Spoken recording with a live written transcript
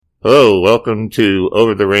Hello, welcome to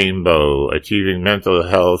Over the Rainbow, Achieving Mental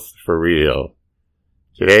Health for Real.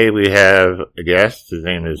 Today we have a guest. His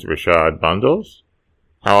name is Rashad Bundles.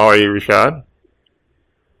 How are you, Rashad?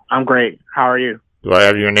 I'm great. How are you? Do I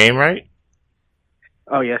have your name right?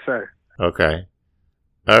 Oh, yes, sir. Okay.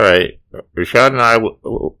 All right. Rashad and I,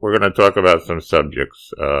 we're going to talk about some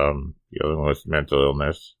subjects dealing with mental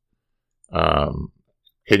illness.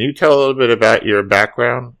 Can you tell a little bit about your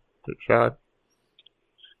background, Rashad?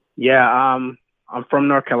 Yeah, I'm from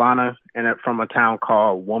North Carolina and from a town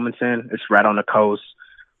called Wilmington. It's right on the coast.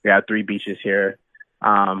 We have 3 beaches here.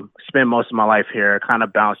 Spent most of my life here, kind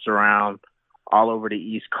of bounced around all over the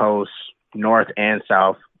East Coast, North and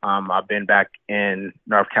South. I've been back in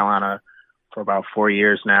North Carolina for about 4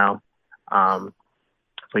 years now.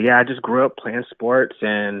 But yeah, I just grew up playing sports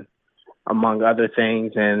and among other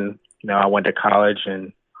things. And, I went to college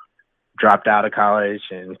and dropped out of college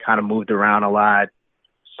and kind of moved around a lot.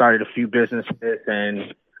 Started a few businesses,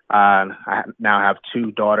 and I now have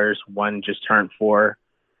 2 daughters. One just turned 4,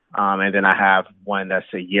 and then I have one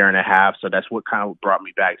that's a year and a half. So that's what kind of brought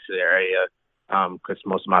me back to the area, because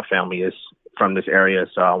most of my family is from this area.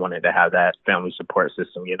 So I wanted to have that family support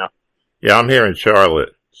system, Yeah, I'm here in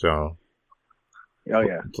Charlotte, so Oh,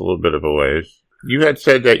 yeah. it's a little bit of a ways. You had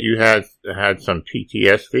said that you had some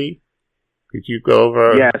PTSD. Could you go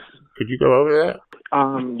over? Yes. Could you go over that?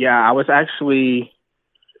 Yeah, I was actually.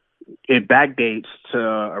 It backdates to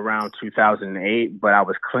around 2008, but I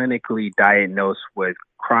was clinically diagnosed with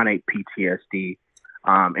chronic PTSD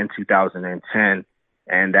in 2010.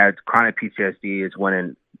 And that chronic PTSD is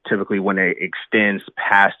typically when it extends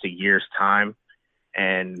past a year's time,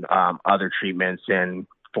 and other treatments and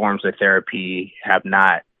forms of therapy have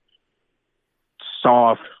not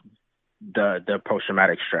solved the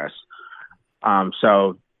post-traumatic stress.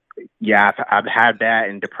 So, yeah, I've had that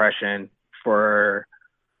and depression for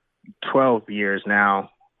 12 years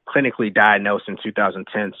now, clinically diagnosed in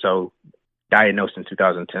 2010. So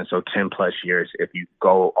 10 plus years if you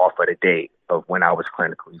go off of the date of when I was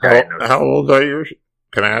clinically diagnosed. How old are you?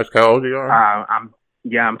 Can I ask how old you are? I'm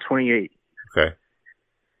 28. Okay.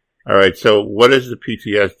 All right. So what is the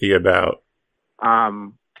PTSD about?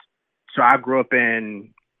 So I grew up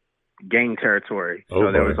in gang territory. Oh,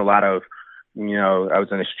 so there was a lot of, I was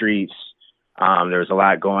in the streets. There was a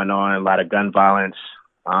lot going on, a lot of gun violence.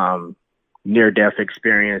 Near-death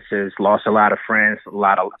experiences, lost a lot of friends, a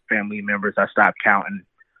lot of family members. I stopped counting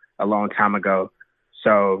a long time ago.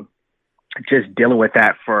 So just dealing with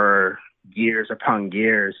that for years upon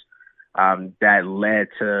years, that led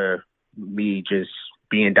to me just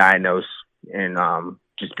being diagnosed and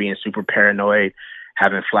just being super paranoid,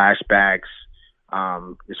 having flashbacks.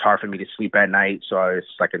 It's hard for me to sleep at night, so it's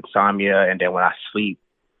like insomnia. And then when I sleep,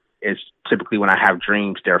 it's typically when I have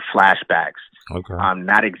dreams, they're flashbacks. Okay.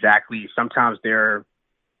 Not exactly. Sometimes they're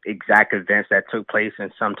exact events that took place,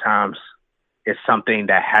 and sometimes it's something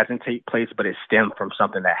that hasn't taken place, but it stemmed from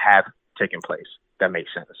something that has taken place. That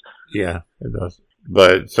makes sense. Yeah, it does.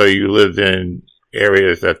 But so you lived in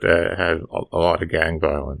areas that had a lot of gang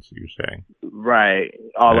violence, you're saying? Right.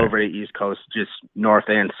 All over the East Coast, just North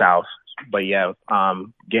and South. But yeah, a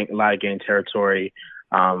lot of gang territory,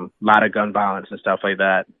 a lot of gun violence and stuff like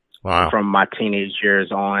that. Wow. From my teenage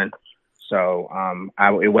years on. So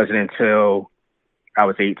it wasn't until I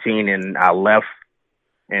was 18 and I left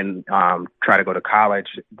and tried to go to college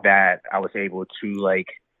that I was able to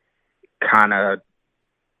kind of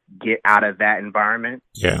get out of that environment.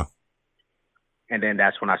 Yeah. And then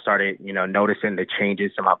that's when I started, noticing the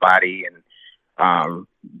changes in my body. And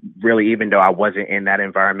really, even though I wasn't in that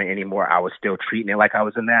environment anymore, I was still treating it like I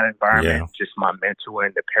was in that environment. Yeah. Just my mental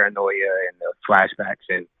and the paranoia and the flashbacks.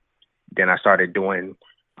 And then I started going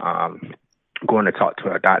to talk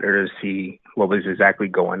to a doctor to see what was exactly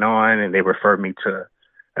going on. And they referred me to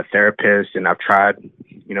a therapist. And I've tried,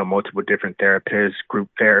 multiple different therapists, group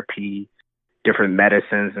therapy, different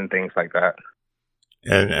medicines and things like that.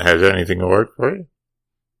 And has anything worked for you?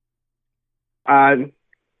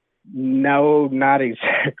 No, not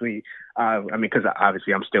exactly. Because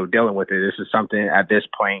obviously I'm still dealing with it. This is something at this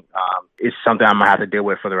point, it's something I'm going to have to deal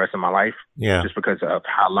with for the rest of my life. Yeah. Just because of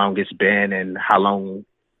how long it's been and how long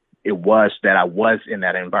it was that I was in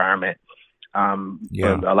that environment. But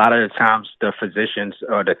a lot of the times the physicians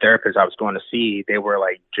or the therapists I was going to see, they were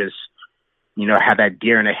just, had that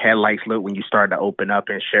deer in the headlights look when you started to open up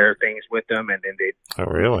and share things with them. And then they they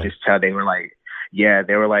were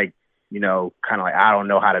kind of I don't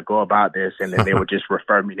know how to go about this. And then they would just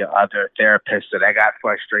refer me to other therapists. So that got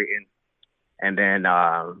frustrating. And then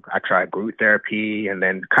I tried group therapy, and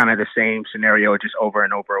then kind of the same scenario just over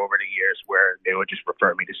and over the years where they would just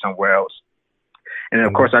refer me to somewhere else. And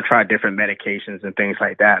of course, I tried different medications and things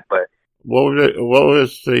like that. But what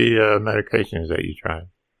was the medications that you tried?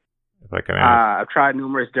 If I can ask. I've tried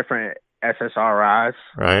numerous different SSRIs.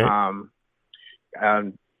 Right.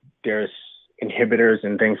 There's inhibitors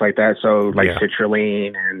and things like that. So like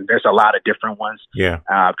citrulline, and there's a lot of different ones. Yeah.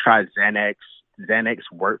 I've tried Xanax. Xanax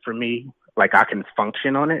worked for me. Like I can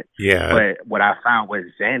function on it. Yeah. But what I found with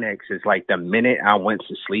Xanax is like the minute I went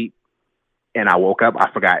to sleep and I woke up,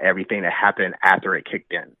 I forgot everything that happened after it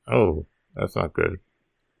kicked in. Oh, that's not good.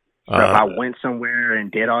 So if I went somewhere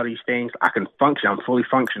and did all these things, I can function. I'm fully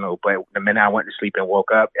functional. But the minute I went to sleep and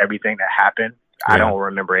woke up, everything that happened, I don't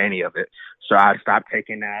remember any of it. So I stopped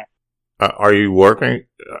taking that. Are you working?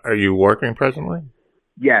 Are you working presently?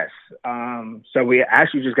 Yes. So we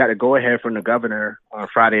actually just got to go ahead from the governor on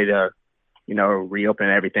Friday to, reopen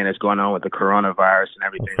everything that's going on with the coronavirus and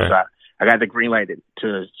everything. Okay. So I got the green light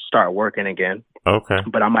to start working again. Okay.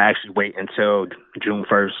 But I'm going to actually wait until June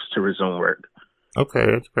 1st to resume work. Okay,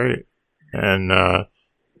 that's great. And the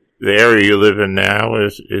area you live in now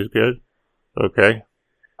is good. Okay.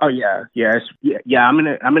 Oh yeah, yeah. I'm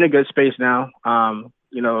in a good space now.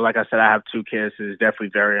 Like I said, I have 2 kids. So it's definitely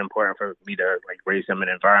very important for me to like raise them in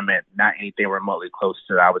an environment, not anything remotely close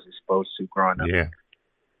to that I was exposed to growing up. Yeah.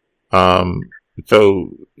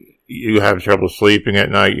 So you have trouble sleeping at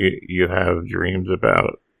night. You have dreams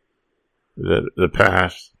about the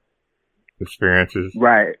past experiences.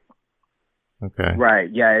 Right. Okay. Right.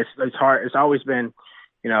 Yeah. It's hard. It's always been,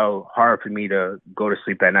 hard for me to go to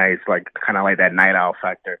sleep at night. It's like kind of like that night owl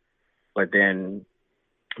factor. But then,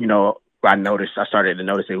 I started to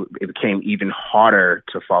notice it became even harder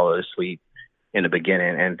to fall asleep in the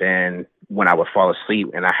beginning. And then when I would fall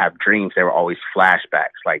asleep and I have dreams, there were always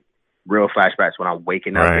flashbacks, like real flashbacks when I'm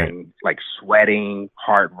waking up and like sweating,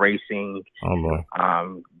 heart racing. Oh boy.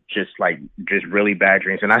 Just really bad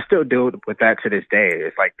dreams. And I still deal with that to this day.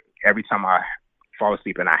 It's like every time I fall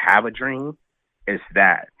asleep and I have a dream, it's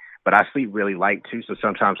that. But I sleep really light too, so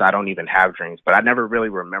sometimes I don't even have dreams. But I never really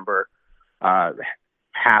remember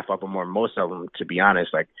half of them or most of them, to be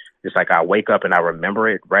honest. Like it's like I wake up and I remember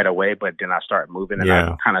it right away, but then I start moving and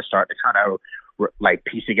I kind of start to like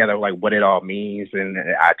piece together like what it all means, and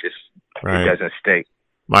it doesn't stick.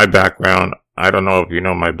 My background, I don't know if you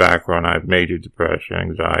know my background. I have major depression,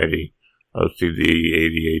 anxiety, OCD,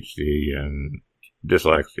 ADHD, and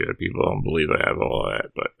dyslexia. People don't believe I have all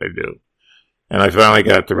that, but I do. And I finally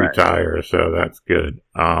got to retire, so that's good.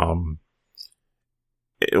 One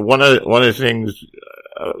of the things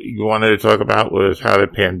you wanted to talk about was how the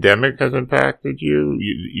pandemic has impacted you.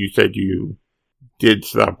 You said you did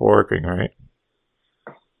stop working, right?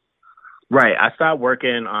 Right. I stopped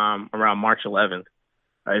working around March 11th.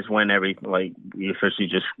 Is when we officially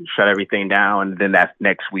just shut everything down, and then that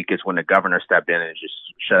next week is when the governor stepped in and just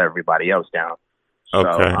shut everybody else down.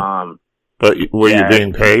 Okay. So, but were you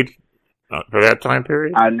being paid for that time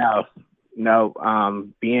period?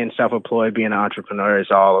 No. Being self-employed, being an entrepreneur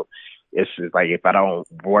it's like if I don't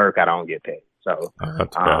work, I don't get paid. So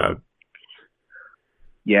that's bad.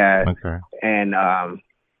 Yeah. Okay. And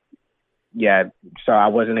so I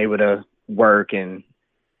wasn't able to work and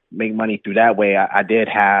make money through that way. I did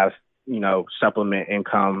have, supplement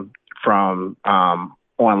income from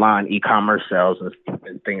online e-commerce sales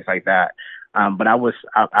and things like that. But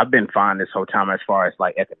I've been fine this whole time as far as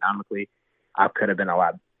like economically. I could have been a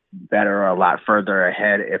lot better or a lot further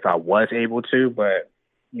ahead if I was able to, but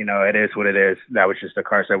it is what it is. That was just the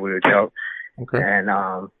cards that we were dealt. Okay. And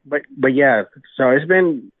but yeah, so it's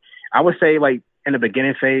been, I would say like in the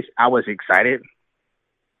beginning phase, I was excited.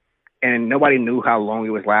 And nobody knew how long it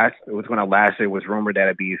was going to last. It was rumored that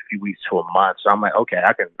it'd be a few weeks to a month. So I'm like, okay,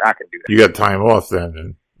 I can do that. You got time off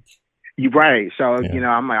then. You're right. So, I'm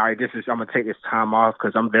like, all right, I'm going to take this time off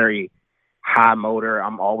because I'm very high motor.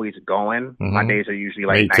 I'm always going. Mm-hmm. My days are usually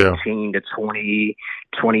like 19 to 20,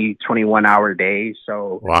 21 hour days.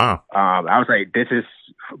 So, wow. I was like, this is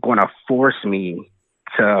going to force me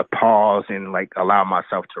to pause and like allow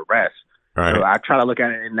myself to rest. Right. So I try to look at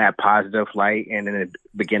it in that positive light. And in the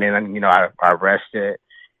beginning, I rested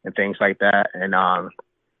and things like that. And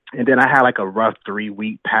then I had like a rough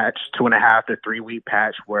 3-week patch, 2.5 to 3 week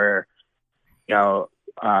patch where,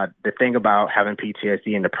 the thing about having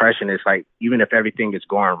PTSD and depression is like, even if everything is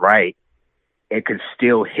going right, it could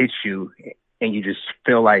still hit you and you just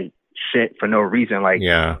feel like shit for no reason. Like,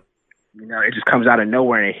 yeah, it just comes out of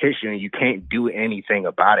nowhere and it hits you and you can't do anything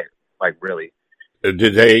about it. Like really.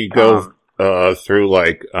 Did they go through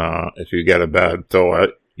like, if you get a bad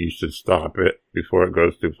thought, you should stop it before it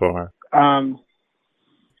goes too far?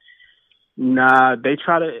 Nah,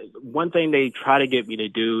 one thing they try to get me to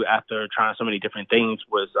do after trying so many different things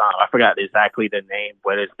was, I forgot exactly the name,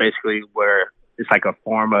 but it's basically where it's like a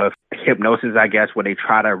form of hypnosis, I guess, where they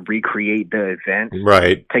try to recreate the events,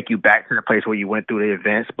 Right. take you back to the place where you went through the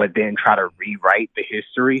events, but then try to rewrite the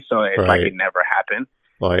history. So it's like it Right. never happened.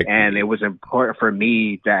 Like, And it was important for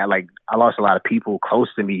me that, like, I lost a lot of people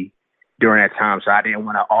close to me during that time. So I didn't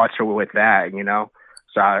want to alter with that, you know?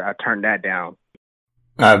 So I turned that down.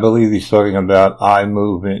 I believe he's talking about eye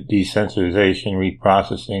movement desensitization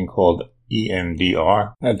reprocessing called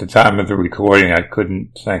EMDR. At the time of the recording, I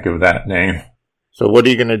couldn't think of that name. so what are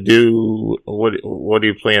you going to do? What do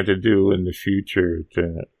you plan to do in the future to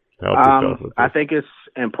help yourself with this? I think it's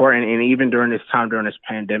important, and even during this time, during this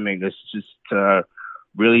pandemic, it's just to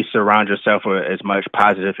really surround yourself with as much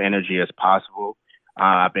positive energy as possible.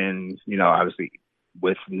 I've been, obviously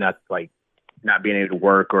with not being able to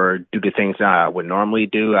work or do the things that I would normally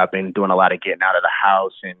do. I've been doing a lot of getting out of the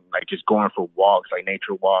house and like just going for walks, like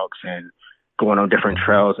nature walks, and going on different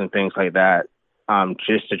trails and things like that.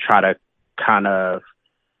 Just to try to kind of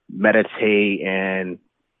meditate and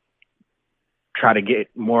try to get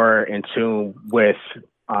more in tune with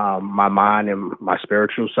my mind and my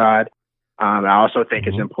spiritual side. I also think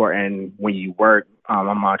it's important when you work. I'm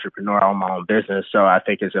an entrepreneur, I own my own business, so I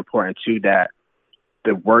think it's important too that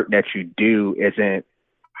the work that you do isn't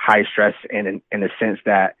high stress in the sense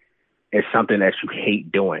that it's something that you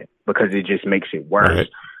hate doing because it just makes it worse.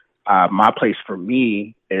 Right. My place for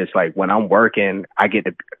me is like when I'm working, I get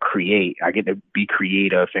to create, I get to be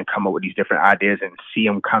creative and come up with these different ideas and see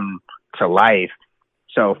them come to life.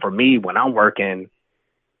 So for me, when I'm working,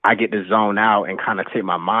 I get to zone out and kind of take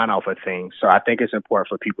my mind off of things. So I think it's important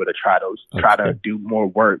for people to try to do more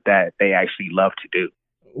work that they actually love to do.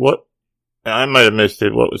 What? I might have missed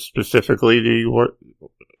it. What was specifically do you work?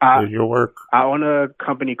 Is your work? I own a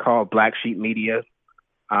company called Black Sheep Media.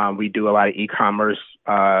 We do a lot of e-commerce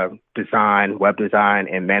design, web design,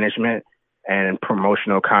 and management, and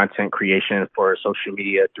promotional content creation for social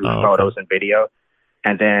media through photos and video.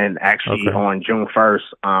 And then actually on June 1st,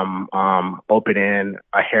 I'm opening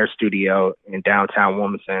a hair studio in downtown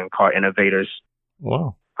Wilmington called Innovators.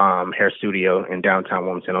 Wow. Hair studio in downtown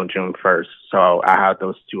Wilmington on June 1st. So I have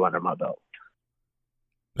those two under my belt.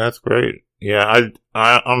 That's great. Yeah,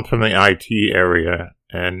 I'm from the IT area,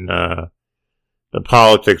 and the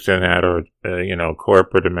politics in that are,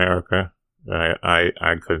 corporate America.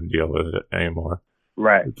 I couldn't deal with it anymore.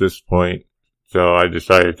 Right. At this point. So I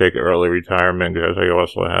decided to take early retirement because I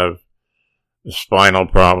also have spinal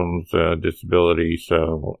problems, disability.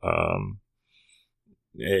 So,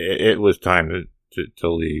 it was time to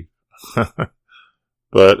leave.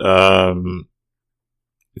 But,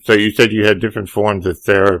 so you said you had different forms of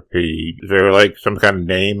therapy. Is there like some kind of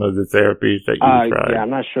name of the therapies that you tried? Yeah, I'm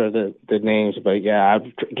not sure the names, but yeah, I've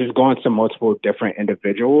just gone to multiple different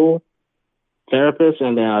individual therapists,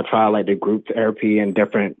 and then I try like the group therapy and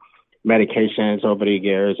different medications over the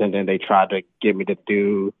years, and then they tried to get me to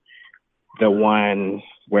do the one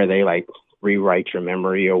where they like rewrite your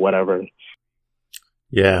memory or whatever.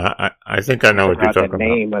 Yeah, I think I know what you're talking about. The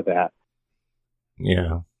name of that.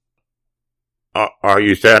 Yeah. Are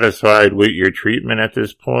you satisfied with your treatment at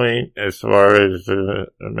this point as far as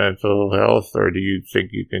mental health, or do you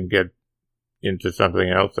think you can get into something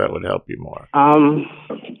else that would help you more?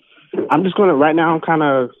 I'm just right now I'm kind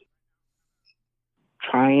of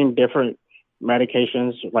trying different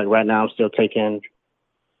medications. Like right now I'm still taking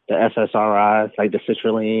the SSRIs, like the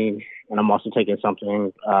citrulline, and I'm also taking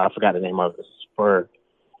something, I forgot the name of it, for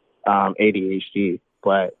ADHD.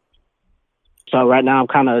 But so right now I'm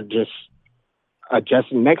kind of just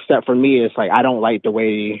adjusting. Next step for me is like I don't like the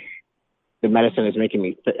way the medicine has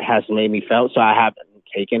made me felt, so I haven't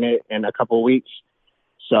taken it in a couple of weeks.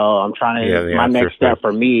 So I'm trying to. My next step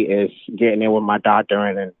for me is getting in with my doctor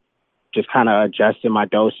and just kind of adjusting my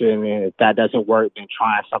dosing. And if that doesn't work, then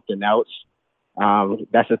trying something else.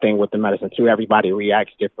 That's the thing with the medicine too. Everybody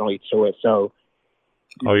reacts differently to it, so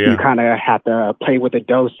you kind of have to play with the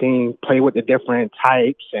dosing, play with the different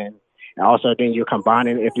types, and also then you're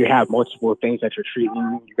combining. If you have multiple things that you're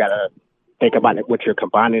treating, you got to think about what you're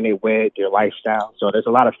combining it with, your lifestyle. So there's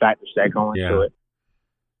a lot of factors that go into it.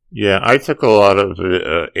 Yeah, I took a lot of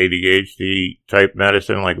ADHD type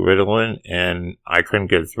medicine like Ritalin, and I couldn't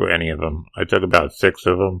get through any of them. I took about 6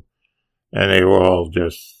 of them, and they were all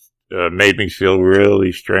just made me feel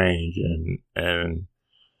really strange, and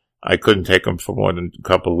I couldn't take them for more than a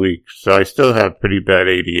couple of weeks. So I still have pretty bad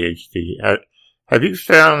ADHD. Have you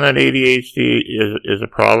found that ADHD is a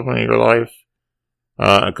problem in your life?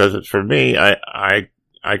 Because for me, I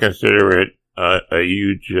consider it a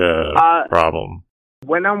huge problem.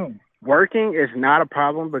 When I'm Working is not a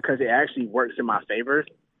problem because it actually works in my favor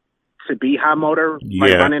to be high motor,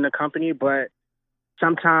 like running a company. But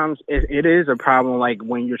sometimes it is a problem, like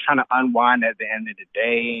when you're trying to unwind at the end of the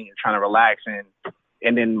day and you're trying to relax,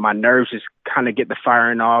 and then my nerves just kind of get the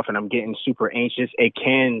firing off and I'm getting super anxious. It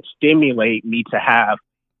can stimulate me to have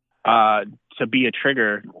to be a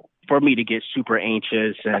trigger for me to get super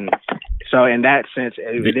anxious. And so in that sense,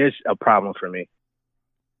 it is a problem for me.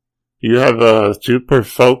 You have a super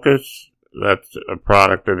focus. That's a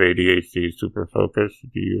product of ADHD, super focus.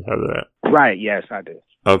 Do you have that? Right. Yes, I do.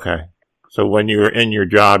 Okay. So when you're in your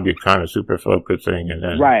job, you're kind of super focusing and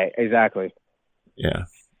then. Right. Exactly. Yeah.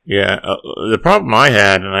 Yeah. The problem I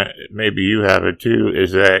had, and maybe you have it too,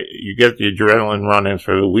 is that you get the adrenaline running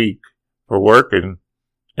for the week for working,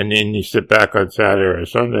 and then you sit back on Saturday or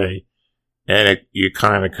Sunday and you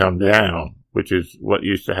kind of come down, which is what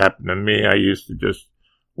used to happen to me. I used to just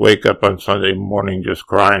wake up on Sunday morning just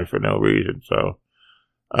crying for no reason. So,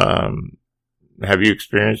 have you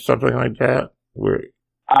experienced something like that where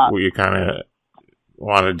you kind of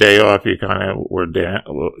want a day off, you kind of were down,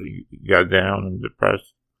 you got down and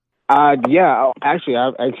depressed? Yeah, actually,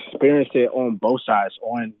 I've experienced it on both sides.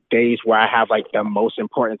 On days where I have like the most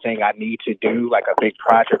important thing I need to do, like a big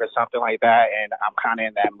project or something like that, and I'm kind of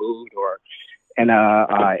in that mood or in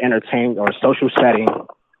a entertaining or social setting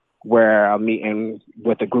where I'm meeting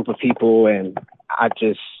with a group of people, and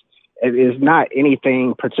it is not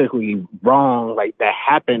anything particularly wrong like that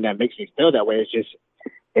happened that makes me feel that way.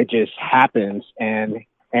 It just happens, and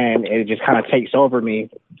it just kind of takes over me.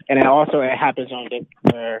 And then also it happens on days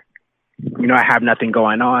where, you know, I have nothing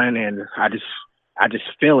going on and I just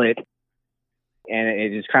feel it, and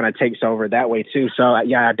it just kind of takes over that way too. So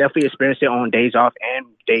yeah, I definitely experienced it on days off and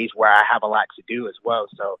days where I have a lot to do as well.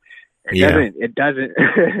 So it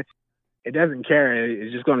doesn't care.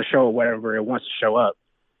 It's just going to show whatever it wants to show up.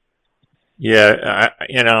 Yeah,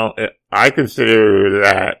 I consider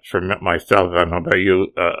that for myself. I don't know about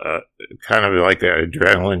you, kind of like an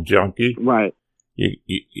adrenaline junkie. Right.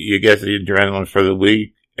 You get the adrenaline for the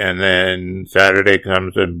week, and then Saturday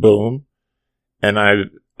comes and boom. And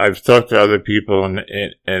I've talked to other people, and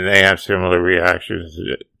they have similar reactions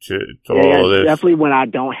to all of this. Definitely when I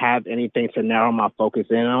don't have anything to narrow my focus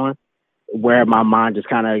in on, where my mind just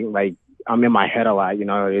kind of like, I'm in my head a lot, you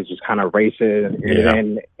know, it just kind of races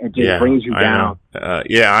and it just brings you down.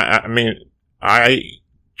 I mean, I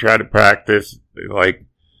try to practice, like,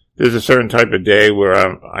 there's a certain type of day where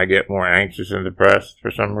I get more anxious and depressed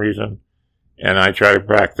for some reason. And I try to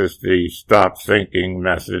practice the stop thinking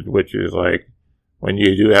method, which is like, when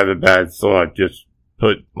you do have a bad thought, just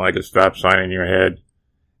put like a stop sign in your head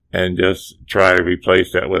and just try to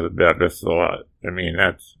replace that with a better thought. I mean,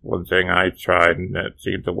 that's one thing I tried, and that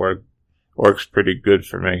seemed to works pretty good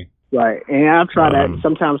for me. Right. And I've tried that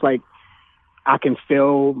sometimes, like, I can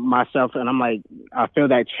feel myself and I'm like, I feel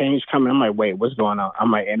that change coming. I'm like, wait, what's going on?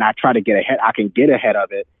 I'm like, and I try to get ahead. I can get ahead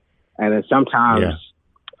of it. And then sometimes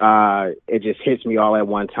it just hits me all at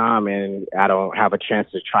one time and I don't have a chance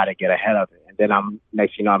to try to get ahead of it. And then I'm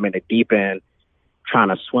in the deep end trying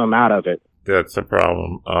to swim out of it. That's a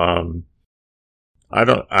problem.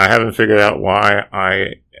 I haven't figured out why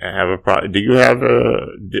I have a problem. Do you have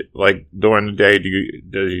like during the day,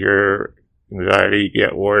 does your anxiety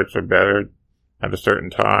get worse or better at a certain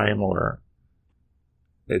time, or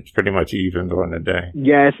it's pretty much even during the day?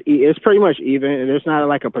 Yes, it's pretty much even. There's not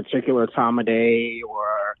like a particular time of day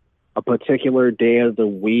or a particular day of the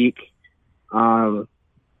week.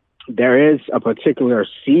 There is a particular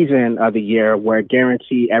season of the year where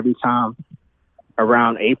guarantee every time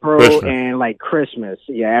around April Christmas. And like Christmas.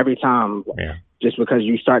 Yeah, every time. Yeah. Just because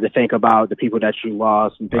you start to think about the people that you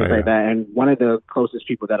lost and things like that. And one of the closest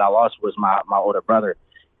people that I lost was my older brother.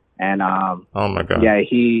 And oh my God. Yeah,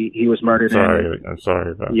 he was murdered. I'm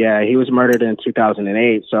sorry about that. Yeah, he was murdered in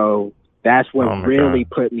 2008. So that's what really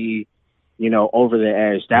put me, over the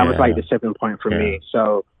edge. That was like the tipping point for me.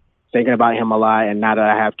 So thinking about him a lot, and now that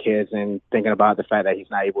I have kids and thinking about the fact that he's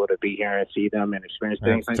not able to be here and see them and experience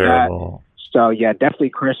things like that. So yeah, definitely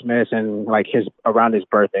Christmas and like around his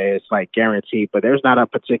birthday is like guaranteed, but there's not a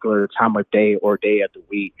particular time of day or day of the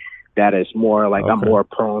week that is more like I'm more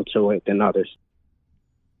prone to it than others.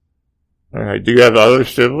 All right. Do you have other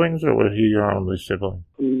siblings, or was he your only sibling?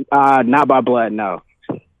 Not by blood, no.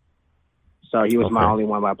 So he was my only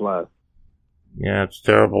one by blood. Yeah, it's a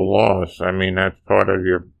terrible loss. I mean, that's part of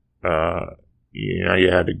your,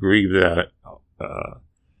 you had to grieve that.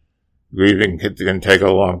 Grieving can take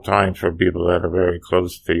a long time for people that are very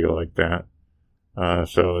close to you like that.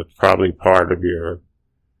 So it's probably part of your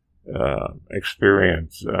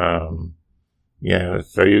experience. Yeah,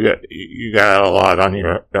 so you got a lot on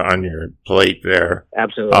your plate there.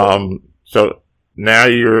 Absolutely. So now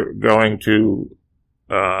you're going to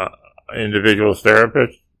individual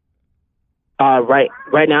therapist? Right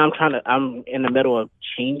now I'm in the middle of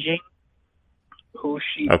changing who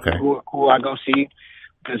I go see,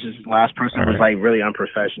 because this last person was like really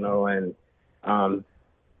unprofessional, and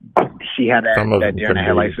she had that deer in the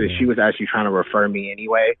headlights, so she was actually trying to refer me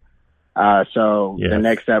anyway. So the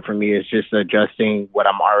next step for me is just adjusting what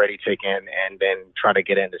I'm already taking and then try to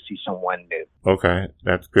get in to see someone new. Okay,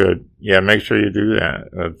 that's good. Yeah, make sure you do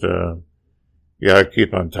that. You gotta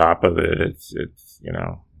keep on top of it. It's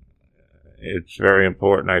it's very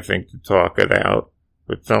important, I think, to talk it out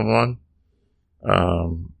with someone.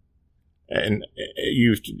 And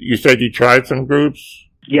you said you tried some groups?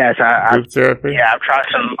 Yes, group therapy? Yeah, I've tried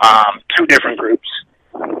some 2 different groups.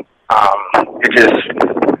 It just,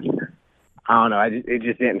 I don't know, it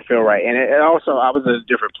just didn't feel right. And it also, I was at a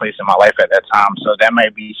different place in my life at that time, so that's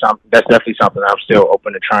definitely something I'm still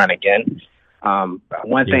open to trying again.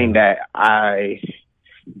 One thing that I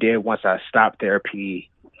did once I stopped therapy,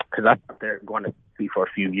 because I stopped there going to be for a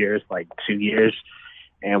few years, like 2 years.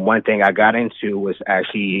 And one thing I got into was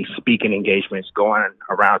actually speaking engagements, going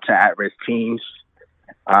around to at-risk teens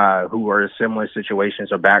who were in similar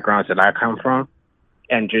situations or backgrounds that I come from,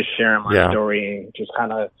 and just sharing my story and just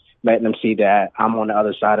kind of letting them see that I'm on the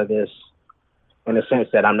other side of this, in the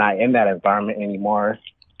sense that I'm not in that environment anymore,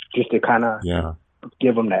 just to kind of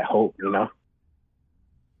give them that hope,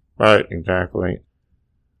 Right, exactly.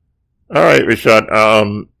 All right,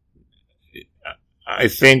 Rashad. I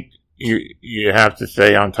think you have to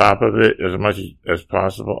stay on top of it as much as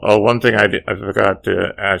possible. Oh, one thing I forgot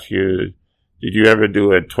to ask you: did you ever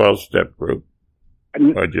do a 12-step group,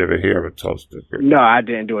 or did you ever hear of a 12-step group? No, I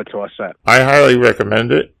didn't do a 12-step. I highly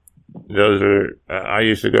recommend it. Those are. I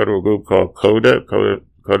used to go to a group called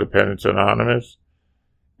Codependence Anonymous,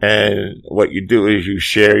 and what you do is you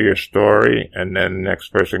share your story, and then the next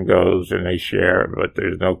person goes and they share, but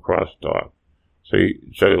there's no crosstalk. So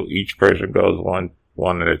each person goes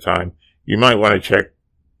one at a time. You might want to check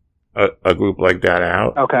a group like that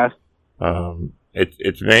out. Okay.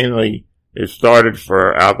 It's mainly, it started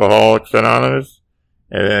for Alcoholics Anonymous,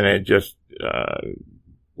 and then it just,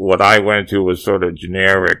 what I went to was sort of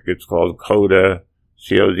generic. It's called CODA,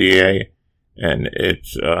 CODA, and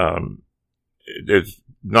it's, there's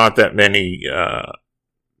not that many,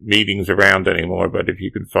 meetings around anymore, but if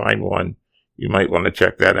you can find one, you might want to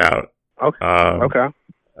check that out. Okay. Okay.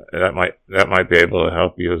 That might be able to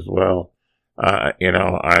help you as well. I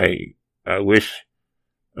wish,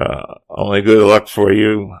 only good luck for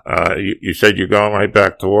you. You said you're going right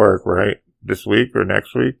back to work, right? This week or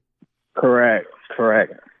next week? Correct.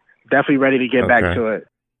 Definitely ready to get back to it.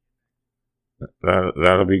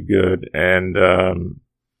 That'll be good. And,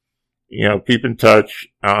 keep in touch.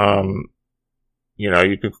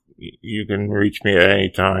 You can reach me at any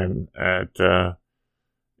time at,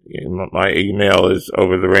 my email is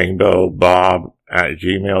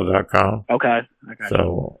overtherainbowbob@gmail.com. Okay.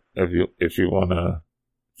 So if you want to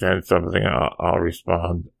send something, I'll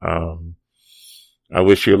respond. I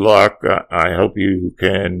wish you luck. I hope you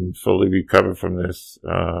can fully recover from this,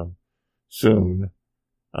 soon.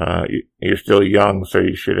 You're still young, so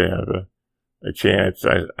you should have a chance.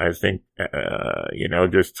 I think,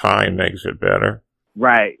 just time makes it better.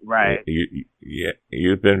 Right.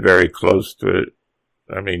 You've been very close to it.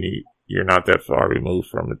 I mean, you're not that far removed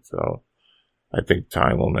from it, so I think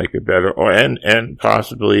time will make it better. And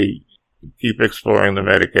possibly keep exploring the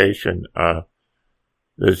medication. The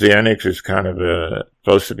Xanax is kind of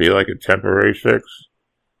supposed to be like a temporary fix,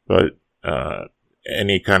 but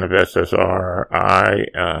any kind of SSRI,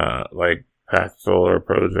 like Paxil or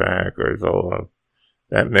Prozac or Zoloft,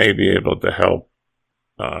 that may be able to help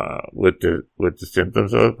with the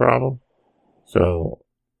symptoms of the problem. So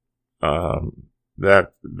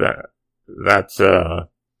that's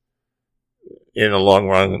in the long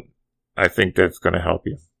run, I think that's going to help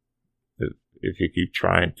you if you keep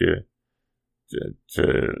trying to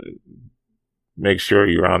make sure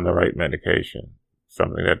you're on the right medication,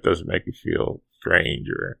 something that doesn't make you feel strange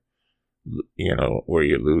or where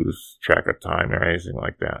you lose track of time or anything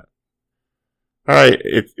like that. All right,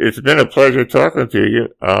 it's been a pleasure talking to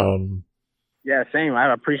you. Yeah, same.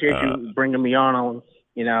 I appreciate you bringing me on,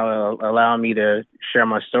 allowing me to share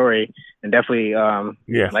my story, and definitely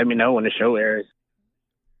let me know when the show airs.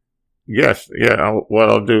 Yes, yeah. What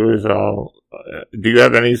I'll do is do you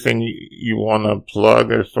have anything you want to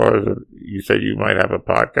plug as far as you said you might have a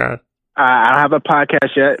podcast? I don't have a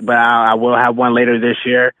podcast yet, but I will have one later this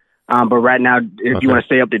year. But right now, if you want to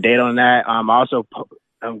stay up to date on that, I also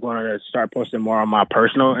I'm going to start posting more on my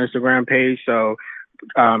personal Instagram page. So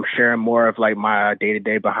sharing more of like my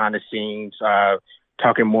day-to-day behind the scenes,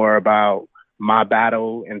 talking more about my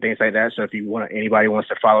battle and things like that. So if anybody wants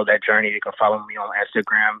to follow that journey, you can follow me on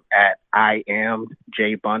Instagram at I am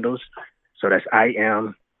J Bundles. So that's I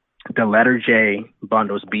am the letter J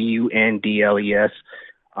Bundles, Bundles.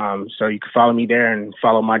 So you can follow me there and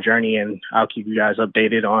follow my journey, and I'll keep you guys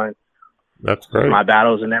updated on That's great. my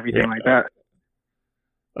battles and everything like that.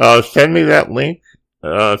 Send me that link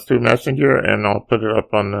through Messenger, and I'll put it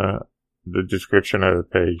up on the description of the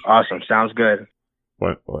page. Awesome. Sounds good.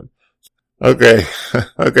 What? Okay.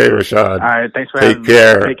 Okay, Rashad. All right. Thanks for having me.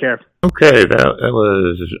 Take care. Okay, that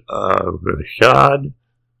was Rashad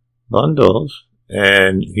Bundles,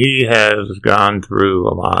 and he has gone through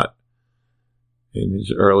a lot in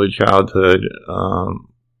his early childhood,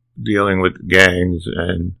 dealing with gangs,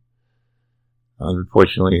 and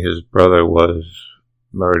unfortunately his brother was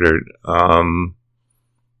murdered.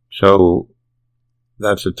 So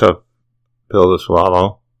that's a tough pill to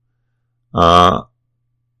swallow.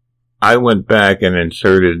 I went back and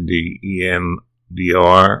inserted the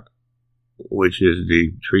EMDR, which is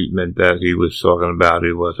the treatment that he was talking about.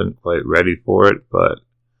 He wasn't quite ready for it, but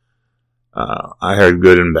I heard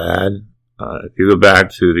good and bad. If you go back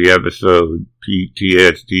to the episode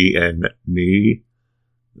PTSD and Me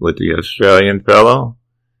with the Australian fellow,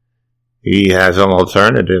 he has an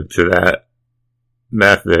alternative to that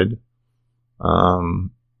method.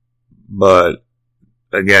 But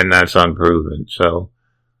again, that's unproven. So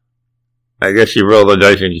I guess you roll the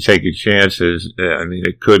dice and you take your chances. I mean,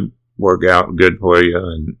 it could work out good for you,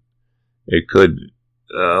 and it could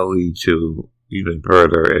lead to even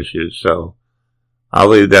further issues. So I'll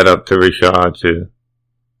leave that up to Rashad to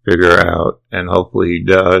figure out, and hopefully he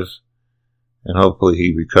does, and hopefully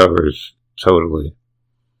he recovers totally.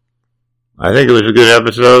 I think it was a good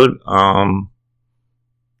episode. I'm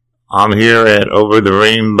here at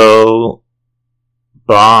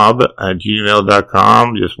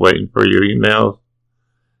overtherainbowbob@gmail.com, just waiting for your emails.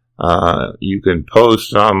 You can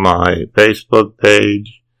post on my Facebook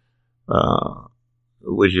page,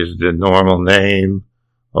 which is the normal name,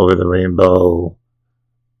 Over the Rainbow,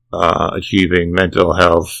 Achieving Mental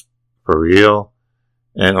Health for Real,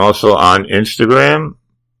 and also on Instagram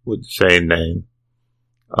with the same name.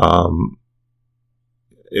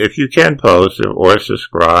 If you can post or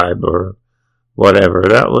subscribe or whatever,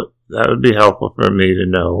 that would be helpful for me to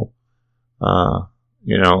know,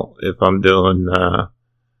 if I'm doing,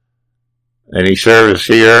 any service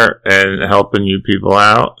here and helping you people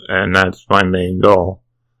out, and that's my main goal.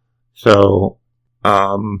 So,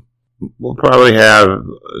 we'll probably have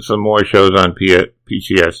some more shows on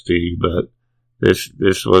PTSD, but this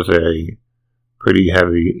was a pretty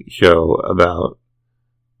heavy show about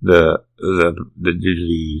the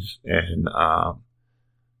disease, and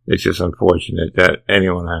it's just unfortunate that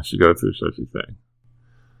anyone has to go through such a thing.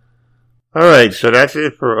 Alright, so that's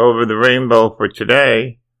it for Over the Rainbow for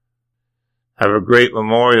today. Have a great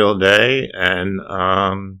Memorial Day, and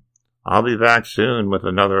I'll be back soon with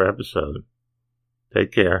another episode.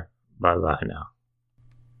 Take care. Bye-bye now.